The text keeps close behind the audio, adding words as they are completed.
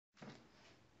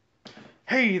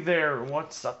Hey there,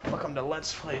 what's up? Welcome to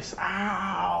Let's Play.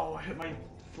 Ow! Hit my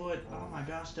foot. Oh my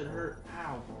gosh, that hurt.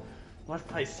 Ow. Let's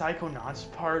play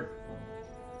Psychonauts part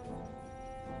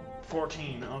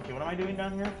 14. Okay, what am I doing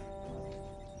down here?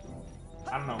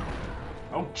 I don't know.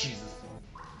 Oh, Jesus.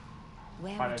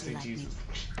 Why did I say Jesus?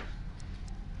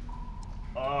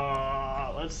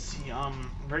 Let's see.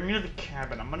 Bring me to the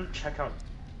cabin. I'm gonna check out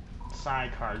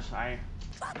sidecars. I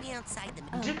Drop me outside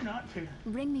the did not figure.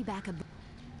 Bring me back a.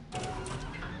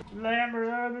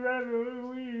 Lambert every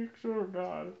week, oh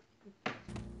God.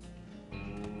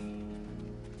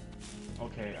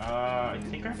 Okay, I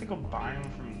think I have to go buy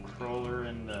them from Crawler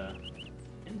in the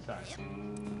inside.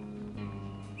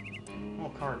 Oh,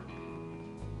 card.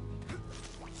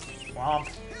 Swamp.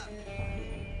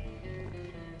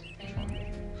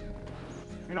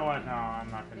 You know what? No, I'm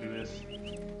not gonna do this.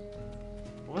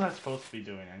 What was I supposed to be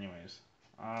doing anyways?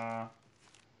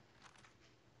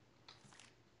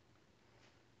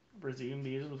 Resume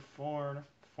these with Ford.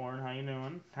 Ford, how you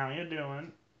doing? How you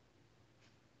doing?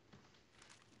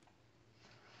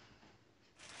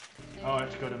 Oh, I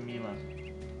have to go to Milla.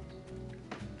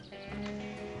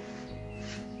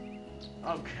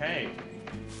 Okay.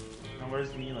 Now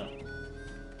where's Milla?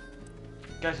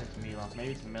 Guess it's Milla.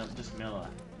 Maybe it's just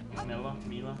Milla. Milla?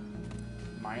 Milla?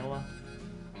 Milla?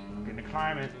 I'm gonna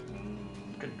climb it.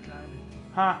 I'm gonna climb it.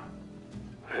 Huh?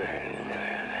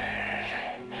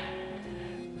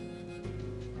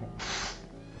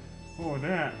 Oh,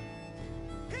 that.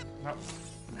 No.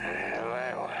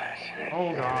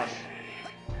 Oh gosh.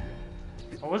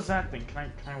 What was that thing?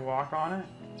 Can I walk on it?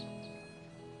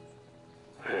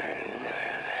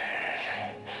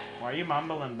 Why are you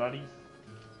mumbling, buddy?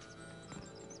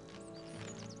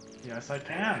 Yes, I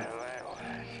can.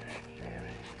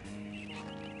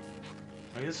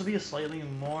 Maybe this will be a slightly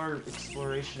more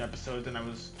exploration episode than I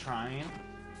was trying.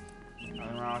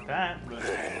 Nothing wrong with that, but...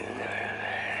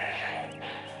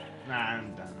 Nah,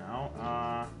 I'm done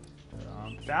now.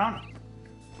 Down.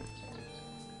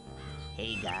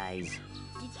 Hey guys.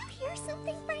 Did you hear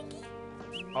something, Frankie?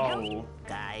 Oh.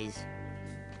 Guys.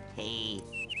 Hey.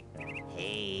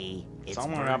 Hey. It's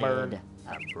Somewhere, Vernon. Bird.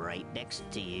 I'm right next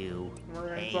to you.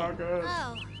 It's Hey. all good.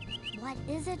 Oh, what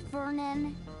is it,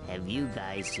 Vernon? Have you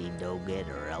guys seen Nugget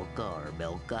or Elka or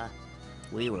Milka?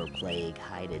 We were playing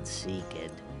hide and seek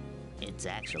and it's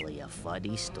actually a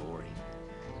funny story.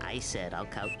 I said I'll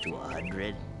count to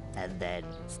 100 and then...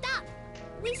 Stop!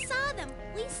 We saw them.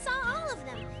 We saw all of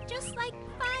them, just like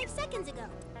 5 seconds ago.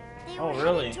 They were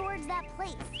really? headed towards that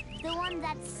place, the one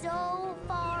that's so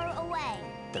far away.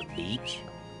 The beach?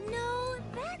 No,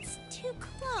 that's too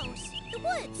close. The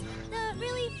woods, the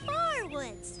really far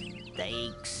woods.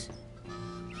 Thanks.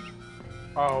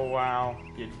 Oh wow,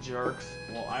 you jerks.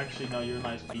 Well, actually, no, you're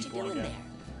nice What you people doing again.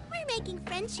 there? We're making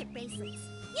friendship bracelets.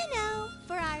 You know,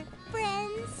 for our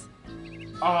friends.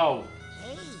 Oh,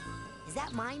 Hey, is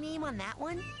that my name on that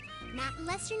one? Not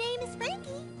unless your name is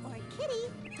Frankie or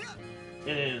Kitty.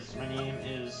 it is. My name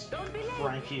is Don't be late.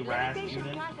 Frankie Levitation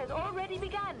Rasputin. class has already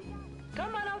begun.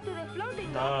 Come on out to the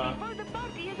floating Duh. dock before the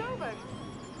party is over.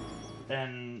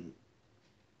 And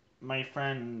my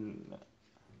friend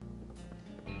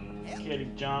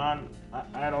Kitty John,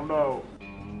 I don't know,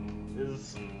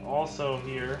 is also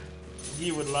here.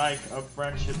 He would like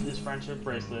his friendship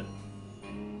bracelet.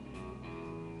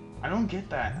 I don't get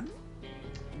that.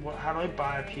 What? How do I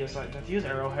buy a PSI? Do I have to use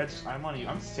arrowheads?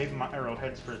 I'm saving my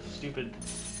arrowheads for a stupid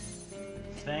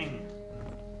thing.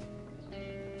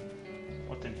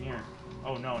 What's in here?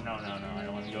 Oh no, no, no, no! I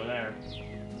don't want to go there.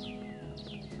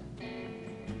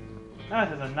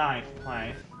 That is a nice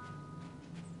place.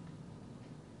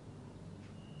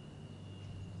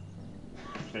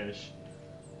 Fish.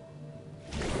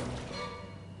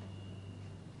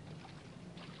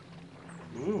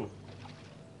 Ooh.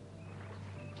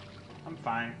 I'm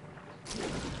fine.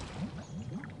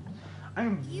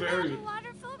 I'm You very... have a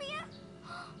water phobia?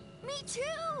 Me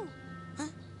too! Huh?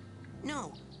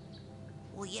 No.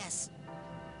 Well, yes.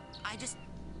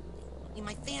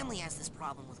 My family has this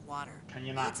problem with water. Can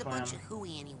you not It's a swim? bunch of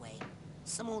hooey anyway.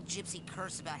 Some old gypsy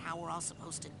curse about how we're all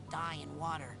supposed to die in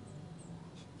water.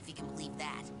 If you can believe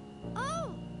that.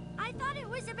 Oh, I thought it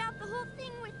was about the whole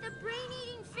thing with the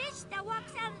brain-eating fish that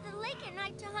walks out of the lake at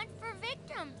night to hunt for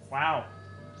victims. Wow.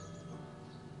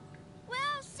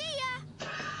 Well, see ya!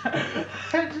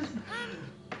 I just...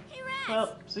 Hey, Raz.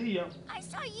 Well, see ya. I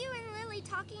saw you and Lily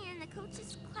talking in the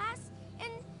coach's class,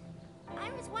 and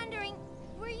I was wondering,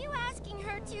 were you asking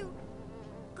her to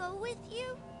go with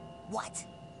you? What?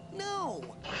 No!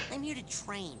 I'm here to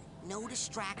train. No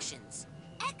distractions.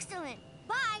 Excellent.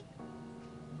 Bye.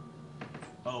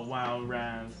 Oh wow,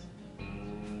 Raz.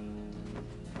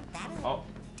 That Oh.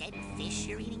 Dead fish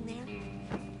you're eating there?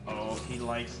 Oh, he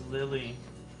likes Lily.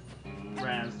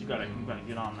 Raz, you gotta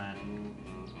get on that.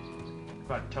 You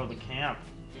gotta tow the camp.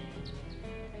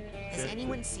 Has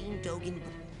anyone seen Dogen?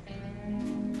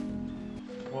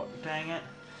 What? Dang it.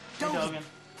 Hey, Dogen,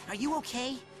 are you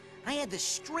okay? I had the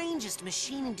strangest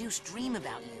machine-induced dream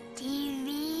about you.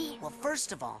 TV? Well,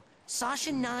 first of all,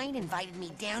 Sasha 9 invited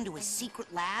me down to his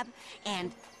secret lab,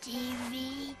 and...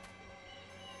 TV?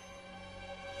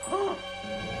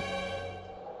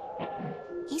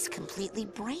 He's completely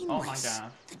brainless. Oh my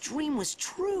god. The dream was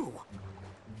true.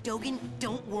 Dogen,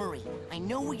 don't worry. I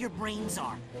know where your brains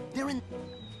are. They're in...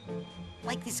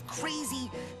 like this crazy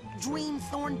dream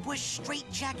thorn bush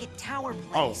straitjacket tower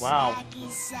place. Oh, wow. Sacky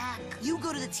sack. You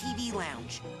go to the TV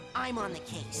lounge. I'm on the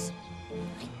case.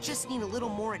 I just need a little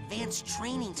more advanced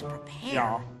training to prepare.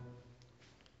 Yeah.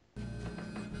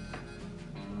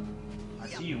 I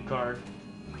see you, card.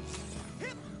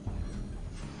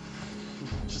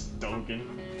 Just Dogen.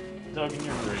 Dogen,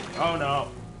 you're great. Oh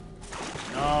no.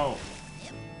 No.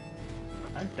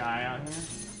 I die out here.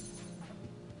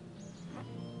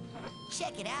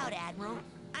 Check it out, Admiral.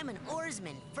 I'm an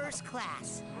oarsman, first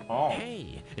class. Oh.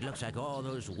 Hey, it looks like all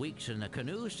those weeks in the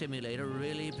canoe simulator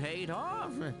really paid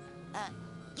off.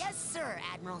 Yes, sir,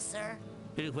 Admiral, sir.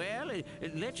 Well,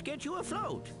 let's get you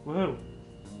afloat. Woohoo.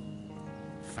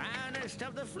 Finest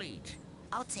of the fleet.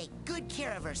 I'll take good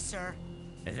care of her, sir.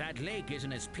 That lake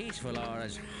isn't as peaceful or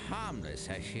as harmless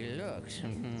as she looks.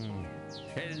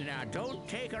 Now, don't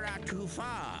take her out too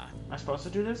far. Am I supposed to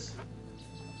do this?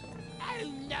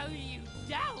 Oh, no, you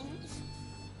don't.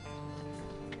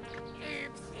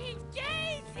 Oopsie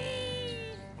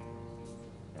daisy.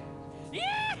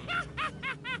 Yeah.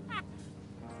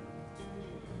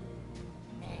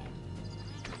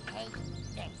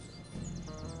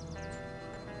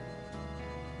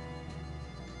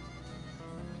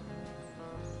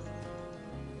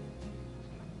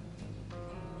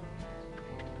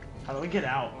 How do we get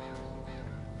out?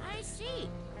 I see.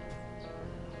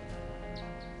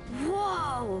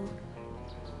 Whoa!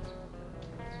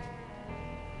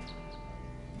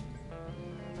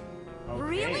 Okay.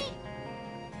 Really?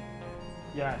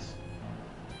 Yes.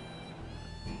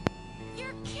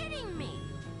 You're kidding me!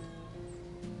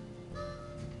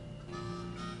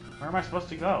 Where am I supposed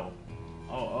to go?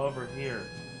 Oh, over here.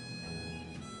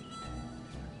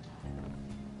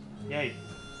 Yay.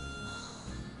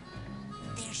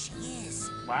 There she is.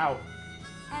 Wow.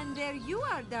 And there you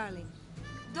are, darling.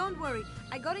 Don't worry,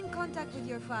 I got in contact with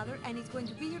your father and he's going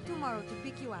to be here tomorrow to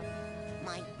pick you up.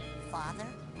 My father?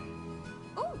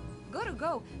 Oh, gotta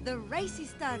go. The race is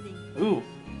starting. Ooh.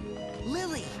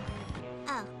 Lily!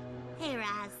 Oh, hey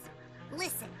Raz.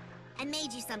 Listen, I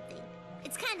made you something.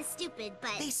 It's kind of stupid,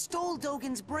 but... They stole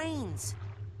Dogen's brains.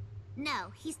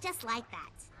 No, he's just like that.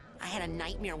 I had a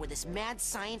nightmare where this mad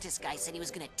scientist guy said he was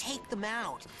gonna take them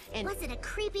out, and... Was it a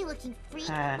creepy-looking freak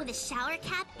with a shower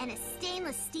cap and a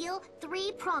stainless steel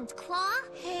three-pronged claw?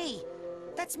 Hey,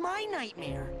 that's my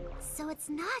nightmare. So it's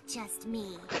not just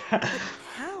me.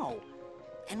 How?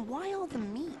 And why all the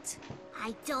meat?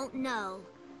 I don't know,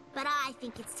 but I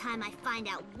think it's time I find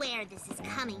out where this is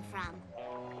coming from.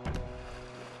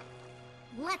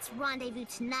 Let's rendezvous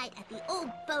tonight at the old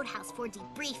boathouse for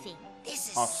debriefing. This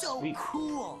is Oh, so sweet.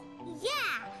 cool.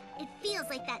 Yeah! It feels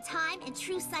like that time in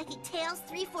True Psychic Tales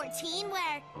 314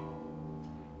 where...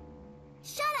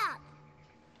 Shut up!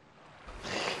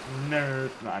 Nerd.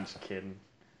 No, I'm just kidding.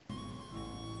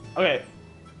 Okay.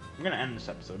 I'm gonna end this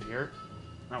episode here.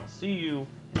 I will see you...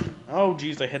 Oh,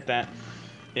 geez, I hit that.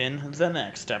 In the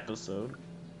next episode.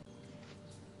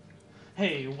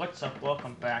 Hey, what's up?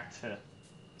 Welcome back to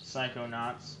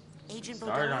Psychonauts. Agent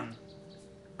Start Bodello, on...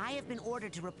 I have been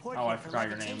ordered to report Oh, here I for forgot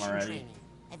your name levitation already. training.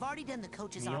 I've already done the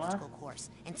coach's Milla? obstacle course,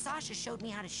 and Sasha showed me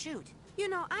how to shoot. You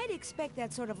know, I'd expect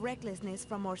that sort of recklessness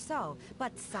from Orso,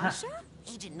 but Sasha?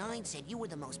 Agent 9 said you were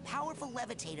the most powerful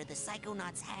levitator the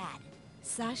Psychonauts had.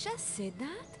 Sasha said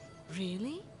that?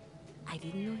 Really? I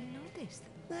didn't know he noticed.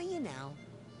 Well, you know,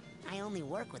 I only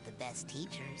work with the best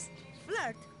teachers.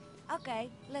 Flirt? Okay,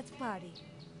 let's party.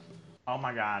 Oh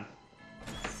my god.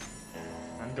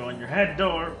 I'm going your head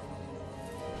door.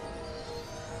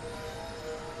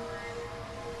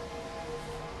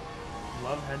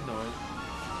 Love head doors.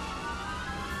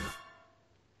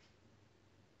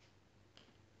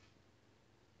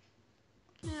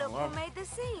 Look Wow. who made the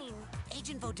scene.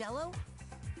 Agent Vodello?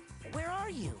 Where are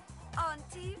you? On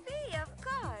TV, of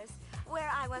course. Where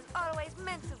I was always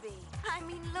meant to be. I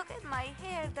mean, look at my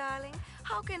hair, darling.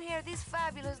 How can hair this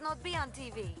fabulous not be on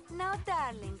TV? Now,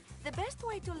 darling, the best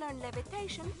way to learn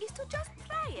levitation is to just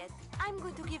try it. I'm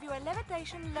going to give you a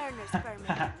levitation learner's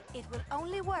permit. It will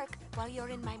only only work while you're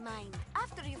in my mind.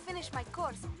 After you finish my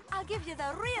course, I'll give you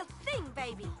the real thing,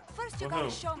 baby. First, you gotta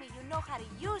Woohoo. show me you know how to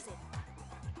use it.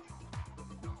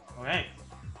 Okay.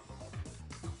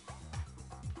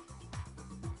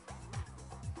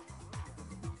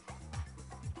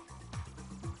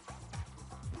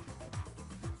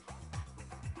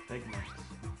 Pigments.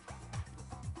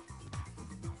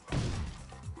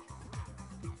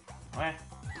 Okay.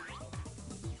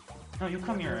 No, you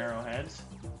come here, arrowheads.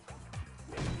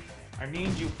 I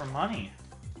need you for money.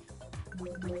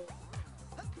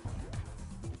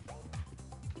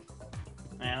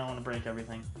 Man, I don't want to break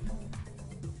everything.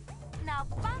 Now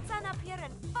bounce on up here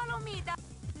and follow me down.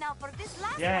 Now for this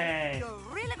last Yay. one,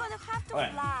 you're really gonna have to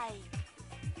Okay. fly.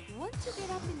 Once you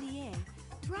get up in the air,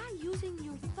 try using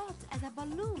your thoughts as a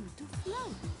balloon to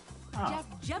float. Oh, Just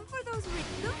jump for those rings.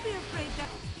 Don't be afraid to...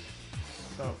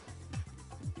 so.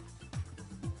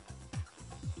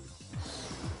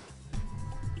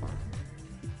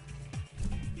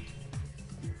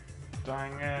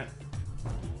 Dang it.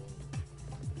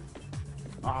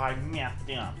 Oh, I messed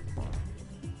up.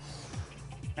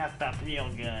 Messed up real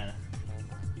good.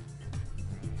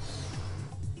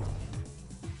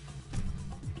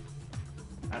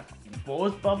 What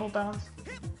was bubble bounce?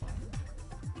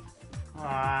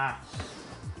 Ah.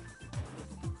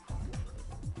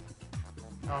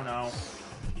 Oh no.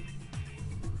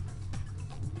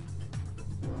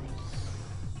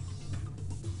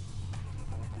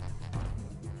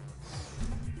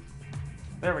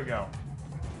 There we go.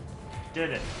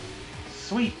 Did it.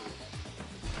 Sweet.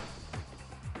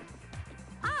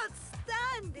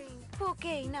 Outstanding!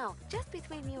 Okay, now, just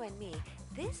between you and me,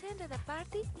 this end of the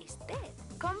party is dead.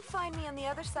 Come find me on the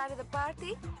other side of the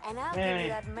party, and I'll give Hey. you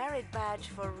that merit badge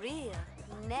for real.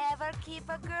 Never keep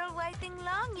a girl waiting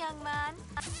long, young man.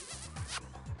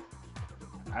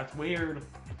 That's weird.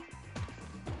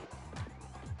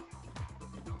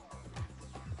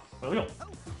 Oh,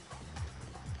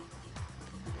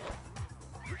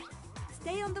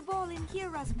 Stay on the ball in here,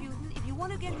 Rasputin, if you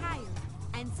want to get higher.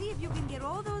 And see if you can get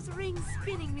all those rings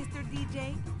spinning, Mr.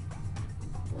 DJ.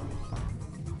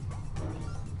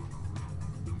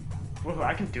 woohoo,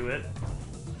 I can do it.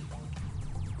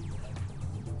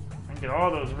 I can get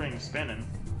all those rings spinning.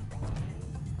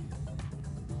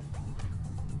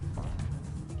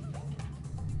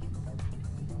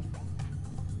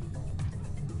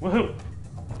 Woohoo!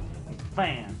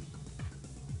 Bam!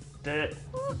 Did it.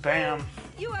 Bam!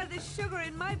 You are the sugar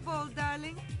in my bowl,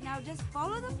 darling. Now just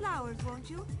follow the flowers, won't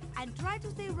you? And try to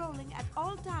stay rolling at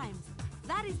all times.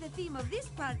 That is the theme of this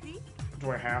party. Do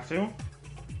I have to?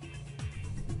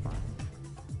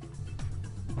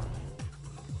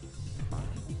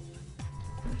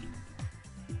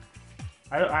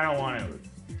 I don't want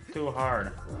it. Too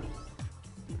hard.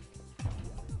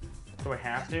 Do I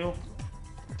have to?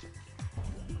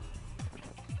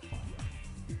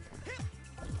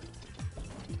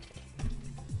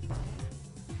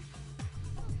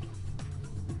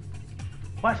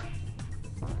 What?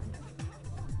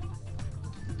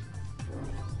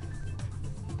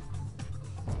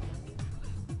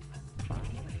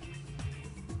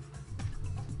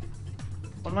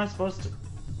 What am I supposed to...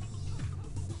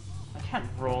 I can't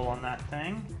roll on that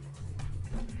thing.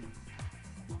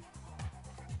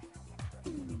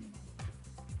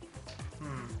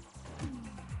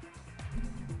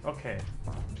 Okay.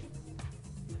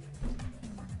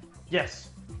 Yes.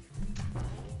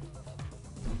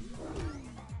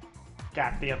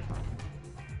 Got this.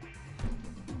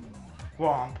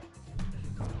 Womp.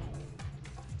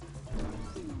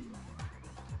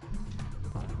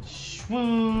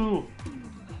 Shwoo.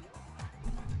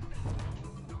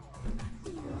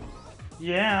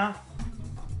 Yeah.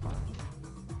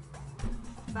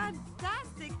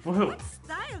 Fantastic! Woohoo. What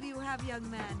style you have, young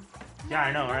man. Yeah,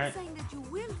 I know, I'm not right? saying that you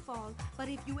will fall, but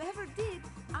if you ever did,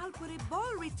 I'll put a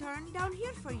ball return down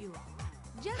here for you.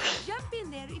 Just jump in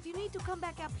there if you need to come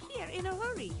back up here in a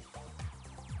hurry.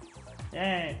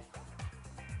 Yay.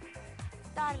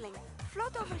 Darling,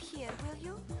 float over here, will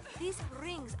you? These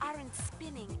rings aren't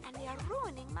spinning, and they are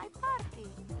ruining my party.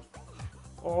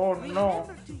 Oh no.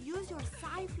 Remember to use your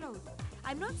psi float.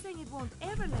 I'm not saying it won't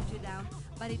ever let you down,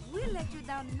 but it will let you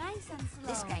down nice and slow.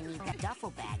 This guy needs a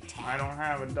duffel bag I tag. don't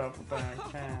have a duffel bag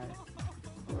tag.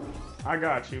 I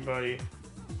got you, buddy.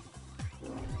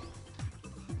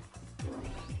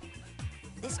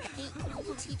 This guy, hey, will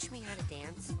you teach me how to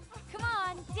dance? Come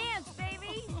on, dance,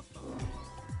 baby!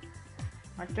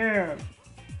 I can.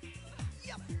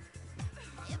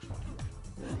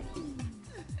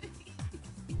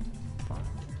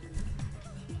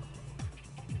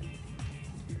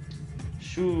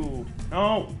 Shoo.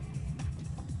 No.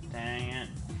 Dang it.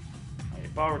 Wait.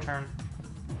 ball return.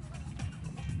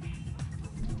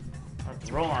 I have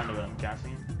to roll onto it, I'm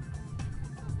guessing.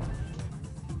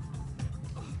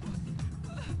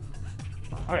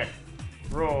 Okay.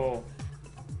 Roll.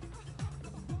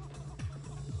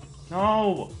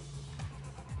 No!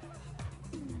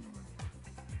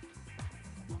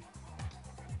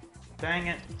 Dang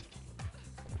it.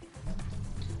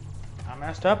 I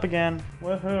messed up again.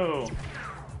 Woohoo!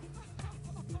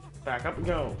 Back up and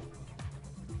go.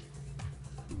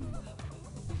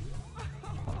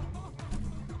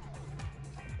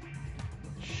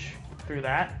 Shh. Through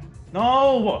that.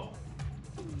 No!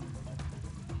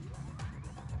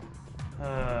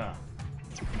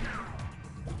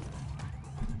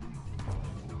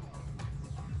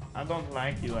 I don't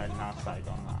like you at not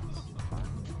psychonauts.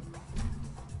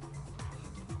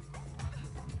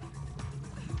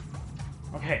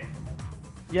 Okay.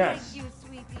 Yes. Thank you,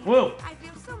 sweetie. Whoa! I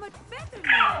feel so much better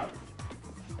now.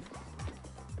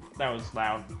 That was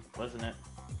loud, wasn't it?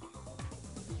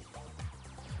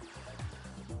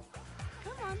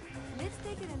 Come on, let's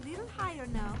take it a little higher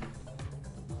now.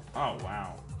 Oh,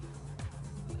 wow.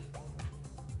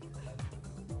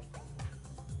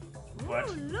 What?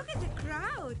 Ooh, look at the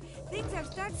crowd. Things are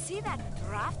starting. See that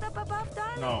draft up above,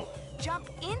 darling? No. Jump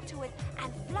into it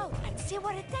and float and see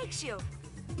where it takes you.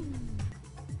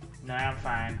 No, I'm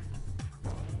fine.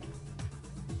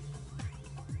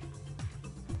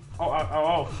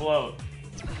 Oh, float.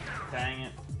 Dang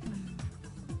it.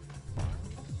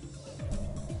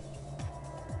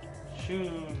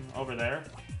 Shoot. Over there.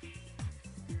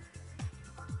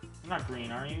 You're not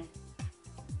green, are you?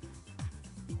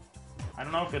 I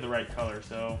don't know if you're the right color,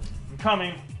 so... I'm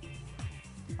coming!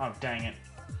 Oh, dang it.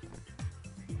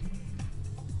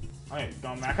 Okay,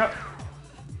 going back up.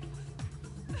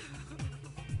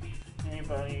 Hey,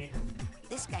 buddy.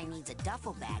 This guy needs a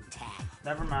duffel bag tag.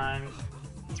 Never mind.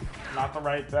 Not the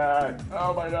right bag.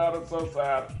 Oh my god, I'm so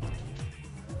sad.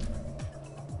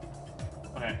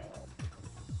 Okay.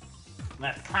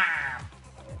 Let's climb!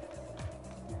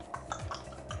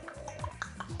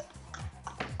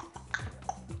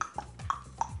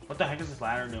 What the heck is this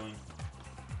ladder doing?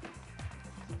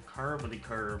 Curvity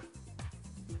curve.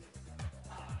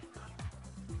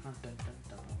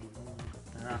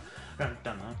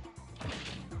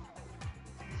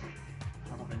 I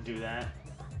want to do that.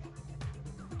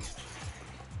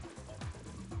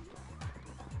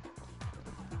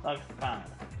 Like fine.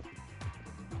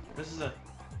 This is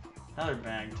another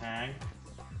bag tag.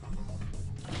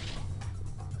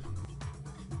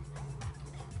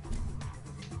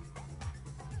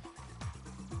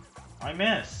 I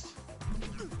missed.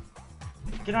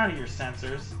 Get out of here,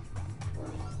 sensors.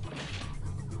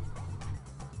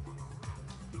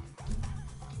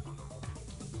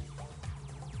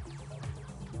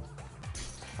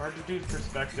 Hard to do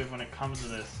perspective when it comes to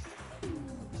this.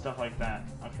 Stuff like that.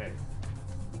 Okay.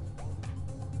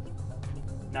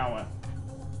 Now what?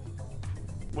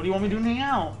 What do you want me to do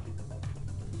now?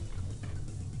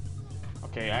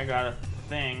 Okay, I got a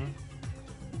thing.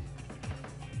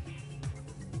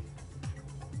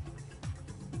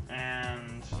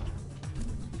 And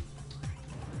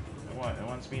what? It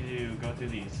wants me to go through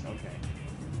these. Okay.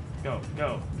 Go,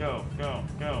 go, go, go,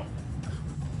 go.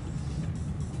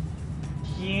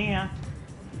 Yeah.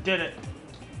 Did it.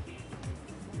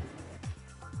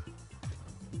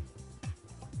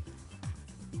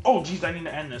 Oh, geez, I need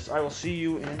to end this. I will see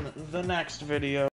you in the next video.